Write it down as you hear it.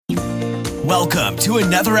Welcome to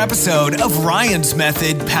another episode of Ryan's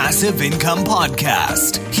Method Passive Income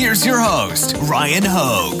Podcast. Here's your host, Ryan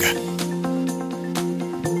Hogue.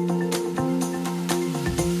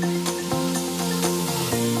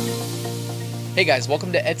 Hey guys,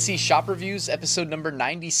 welcome to Etsy Shop Reviews, episode number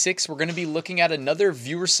 96. We're going to be looking at another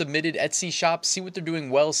viewer-submitted Etsy shop, see what they're doing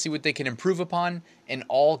well, see what they can improve upon, and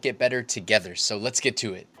all get better together. So let's get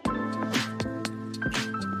to it.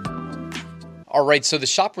 All right, so the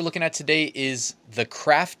shop we're looking at today is the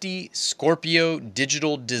Crafty Scorpio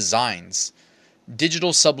Digital Designs.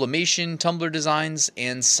 Digital sublimation, tumbler designs,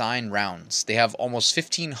 and sign rounds. They have almost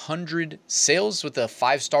 1,500 sales with a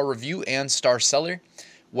 5-star review and star seller.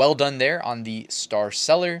 Well done there on the star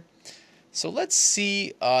seller. So let's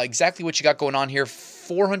see exactly what you got going on here.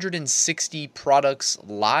 460 products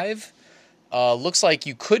live. Looks like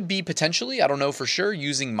you could be potentially, I don't know for sure,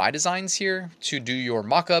 using my designs here to do your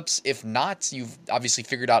mock-ups. If not, you've obviously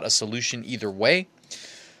figured out a solution either way.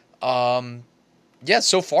 Yeah,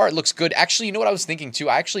 so far it looks good. Actually, you know what I was thinking too?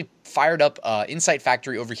 I actually fired up Insight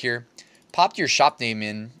Factory over here, popped your shop name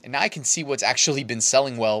in, and now I can see what's actually been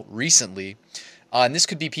selling well recently. And this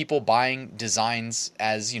could be people buying designs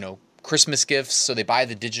as, Christmas gifts. So they buy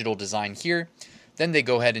the digital design here. Then they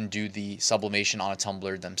go ahead and do the sublimation on a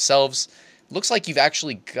tumbler themselves. Looks like you've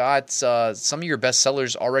actually got some of your best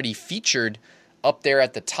sellers already featured up there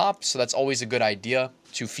at the top. So that's always a good idea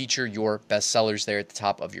to feature your best sellers there at the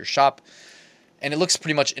top of your shop. And it looks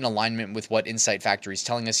pretty much in alignment with what Insight Factory is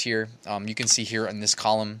telling us here. You can see here in this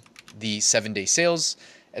column the 7-day sales,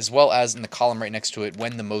 as well as in the column right next to it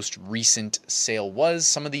when the most recent sale was.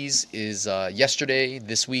 Some of these is yesterday,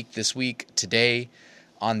 this week, today,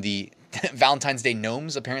 on the Valentine's Day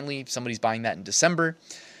gnomes. Apparently somebody's buying that in December,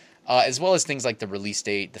 as well as things like the release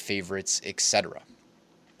date, the favorites, etc.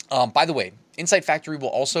 By the way, Insight Factory will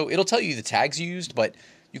also, it'll tell you the tags you used, but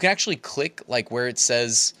you can actually click like where it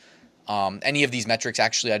says any of these metrics.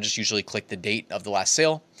 Actually, I just usually click the date of the last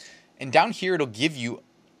sale. And down here, it'll give you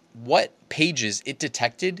what pages it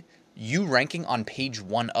detected you ranking on page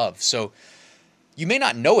 1 of. So you may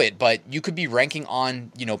not know it, but you could be ranking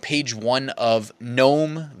on, page 1 of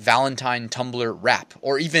Gnome Valentine Tumbler Wrap,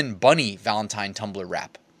 or even Bunny Valentine Tumbler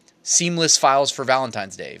Wrap, Seamless Files for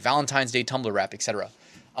Valentine's Day Tumbler Wrap, etc.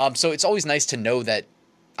 So it's always nice to know that,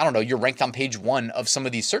 you're ranked on page 1 of some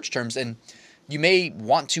of these search terms, and you may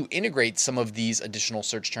want to integrate some of these additional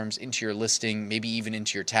search terms into your listing, maybe even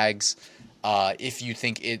into your tags, if you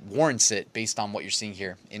think it warrants it based on what you're seeing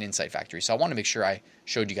here in Insight Factory. So I want to make sure I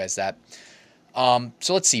showed you guys that.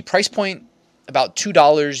 So let's see. Price point, about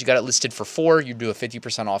 $2. You got it listed for $4. You do a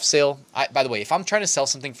 50% off sale. By the way, if I'm trying to sell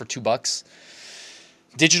something for $2,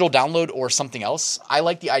 digital download or something else, I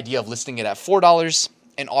like the idea of listing it at $4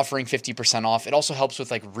 and offering 50% off. It also helps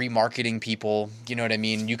with like remarketing people. You know what I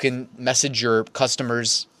mean? You can message your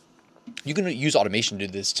customers. You can use automation to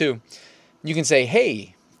do this too. You can say,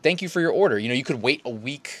 hey, thank you for your order. You could wait a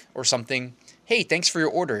week or something. Hey, thanks for your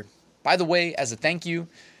order. By the way, as a thank you,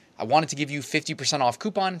 I wanted to give you 50% off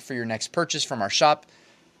coupon for your next purchase from our shop.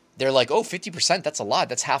 They're like, oh, 50%, that's a lot.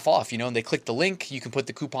 That's half off, and they click the link. You can put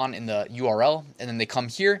the coupon in the URL, and then they come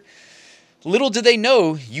here. Little did they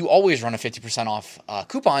know, you always run a 50% off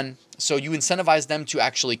coupon, so you incentivize them to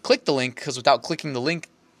actually click the link, because without clicking the link,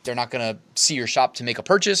 they're not going to see your shop to make a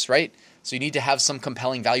purchase, right? So you need to have some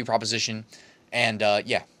compelling value proposition. And I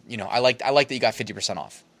like that you got 50%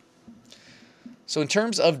 off. So in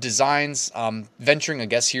terms of designs, venturing a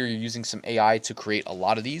guess here, you're using some AI to create a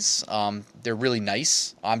lot of these. They're really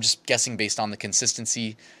nice. I'm just guessing based on the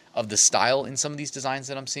consistency of the style in some of these designs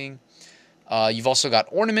that I'm seeing. You've also got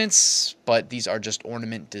ornaments, but these are just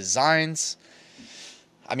ornament designs.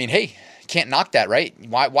 I mean, hey, can't knock that, right?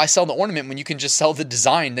 Why sell the ornament when you can just sell the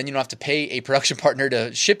design? Then you don't have to pay a production partner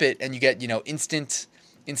to ship it, and you get,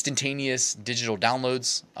 instantaneous digital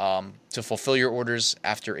downloads to fulfill your orders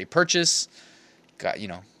after a purchase.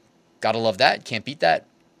 Gotta love that. Can't beat that.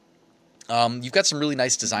 You've got some really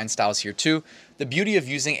nice design styles here too. The beauty of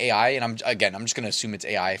using AI, and I'm just going to assume it's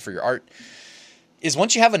AI for your art, is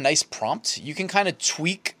once you have a nice prompt, you can kind of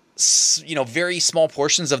tweak, very small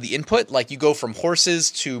portions of the input. Like you go from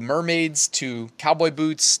horses to mermaids to cowboy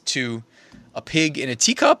boots to a pig in a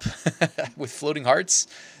teacup with floating hearts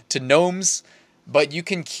to gnomes. But you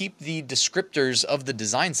can keep the descriptors of the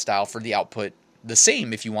design style for the output the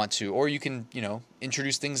same if you want to. Or you can,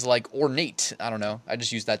 introduce things like ornate. I don't know. I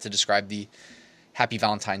just use that to describe the Happy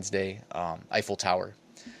Valentine's Day Eiffel Tower.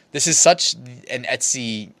 This is such an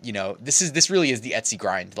Etsy, this really is the Etsy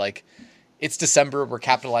grind. Like, it's December. We're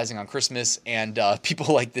capitalizing on Christmas. And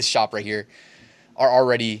people like this shop right here are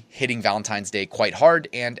already hitting Valentine's Day quite hard.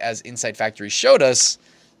 And as Insight Factory showed us,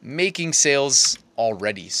 making sales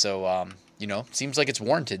already. So, seems like it's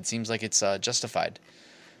warranted. Seems like it's justified.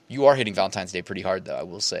 You are hitting Valentine's Day pretty hard, though, I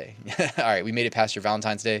will say. All right, we made it past your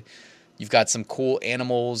Valentine's Day. You've got some cool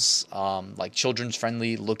animals, like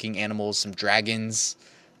children's-friendly looking animals, some dragons.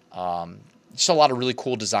 Just a lot of really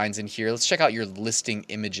cool designs in here. Let's check out your listing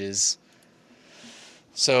images.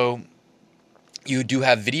 So you do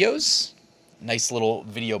have videos. Nice little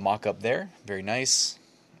video mock-up there. Very nice.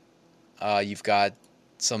 You've got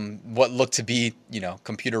some what look to be,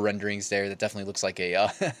 computer renderings there. That definitely looks like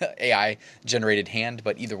a AI-generated hand,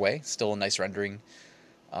 but either way, still a nice rendering.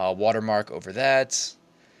 Watermark over that.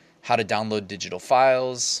 How to download digital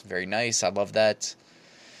files. Very nice. I love that.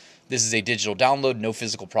 This is a digital download. No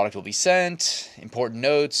physical product will be sent. Important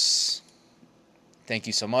notes. Thank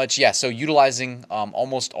you so much. Yeah, so utilizing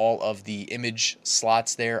almost all of the image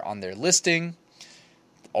slots there on their listing.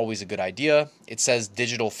 Always a good idea. It says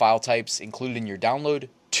digital file types included in your download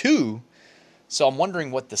 2. So I'm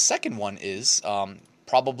wondering what the second one is.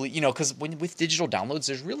 Probably, because with digital downloads,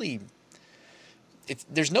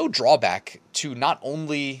 there's no drawback to not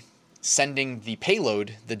only sending the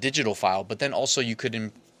payload, the digital file, but then also you could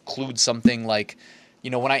include something like,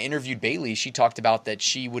 when I interviewed Bailey, she talked about that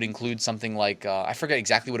she would include something like, I forget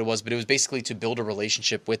exactly what it was, but it was basically to build a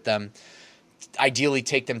relationship with them, ideally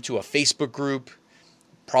take them to a Facebook group,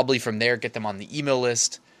 probably from there get them on the email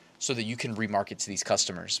list so that you can remarket to these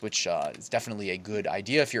customers, which is definitely a good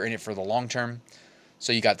idea if you're in it for the long term.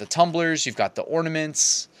 So you got the tumblers, you've got the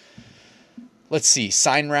ornaments. Let's see,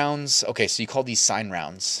 sign rounds. Okay, so you call these sign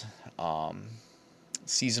rounds.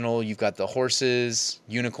 Seasonal, you've got the horses,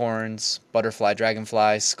 unicorns, butterfly,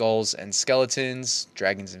 dragonfly, skulls and skeletons,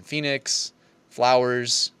 dragons and phoenix,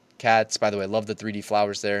 flowers, cats. By the way, I love the 3D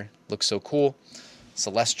flowers there. Looks so cool.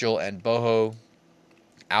 Celestial and boho,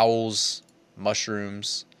 owls,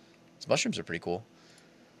 mushrooms. These mushrooms are pretty cool.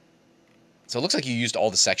 So it looks like you used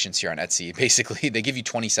all the sections here on Etsy. Basically, they give you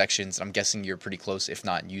 20 sections. I'm guessing you're pretty close, if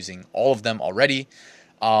not using all of them already.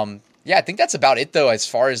 Yeah, I think that's about it, though, as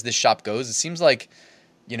far as this shop goes. It seems like,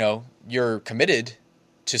 you're committed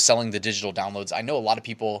to selling the digital downloads. I know a lot of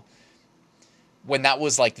people, when that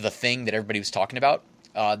was like the thing that everybody was talking about,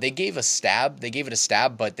 they gave it a stab,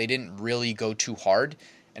 but they didn't really go too hard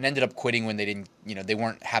and ended up quitting when they didn't, they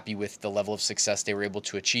weren't happy with the level of success they were able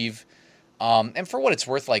to achieve. And for what it's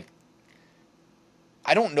worth, like,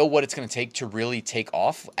 I don't know what it's going to take to really take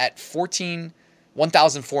off. At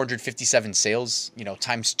 1,457 sales,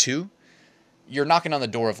 times 2, you're knocking on the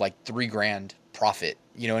door of like $3,000 profit,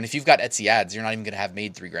 and if you've got Etsy ads, you're not even going to have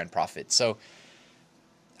made $3,000 profit. So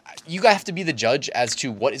you have to be the judge as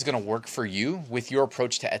to what is going to work for you with your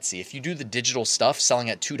approach to Etsy. If you do the digital stuff selling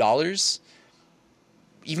at $2,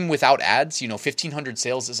 even without ads, 1,500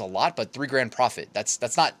 sales is a lot, but $3,000 profit.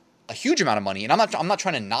 That's not a huge amount of money. And I'm not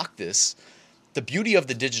trying to knock this. The beauty of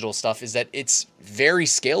the digital stuff is that it's very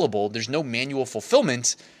scalable. There's no manual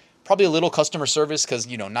fulfillment, probably a little customer service because,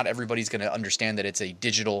 not everybody's going to understand that it's a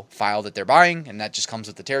digital file that they're buying, and that just comes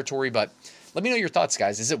with the territory. But let me know your thoughts,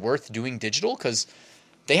 guys. Is it worth doing digital? Because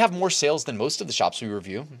they have more sales than most of the shops we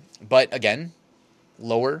review, but again,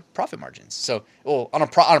 lower profit margins. So, on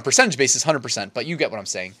a percentage basis, 100%, but you get what I'm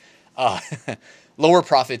saying. Lower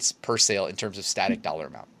profits per sale in terms of static dollar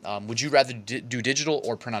amount. Would you rather do digital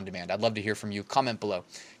or print on demand? I'd love to hear from you. Comment below.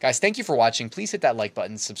 Guys, thank you for watching. Please hit that like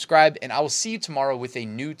button, subscribe, and I will see you tomorrow with a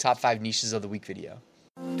new top 5 niches of the week video.